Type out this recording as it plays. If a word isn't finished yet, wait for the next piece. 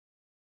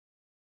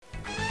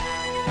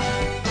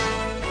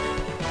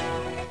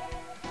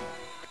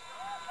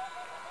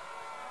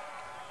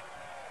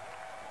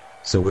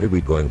So what are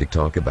we going to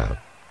talk about?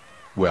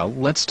 Well,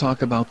 let's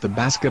talk about the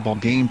basketball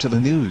game to the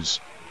news.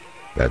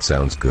 That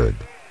sounds good.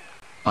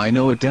 I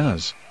know it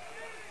does.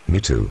 Me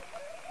too.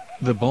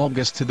 The ball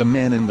gets to the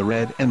man in the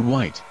red and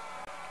white.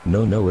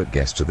 No, it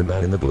gets to the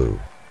man in the blue.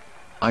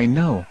 I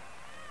know.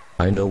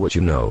 I know what you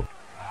know.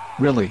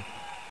 Really?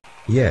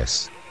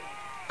 Yes.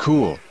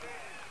 Cool.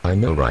 I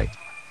know, right?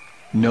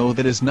 No,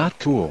 that is not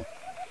cool.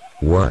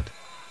 What?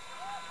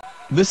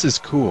 This is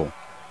cool.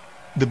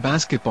 The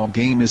basketball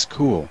game is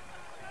cool.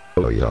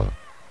 Oh yeah.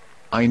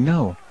 I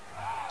know.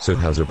 So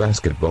how's our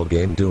basketball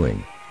game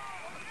doing?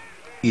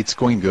 It's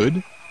going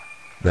good?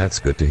 That's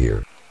good to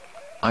hear.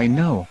 I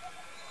know.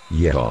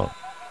 Yeah.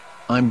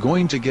 I'm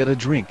going to get a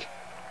drink.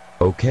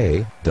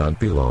 Okay, don't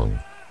be long.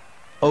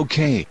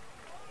 Okay.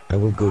 I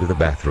will go to the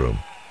bathroom.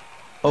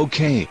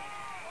 Okay.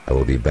 I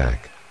will be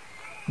back.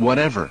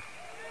 Whatever.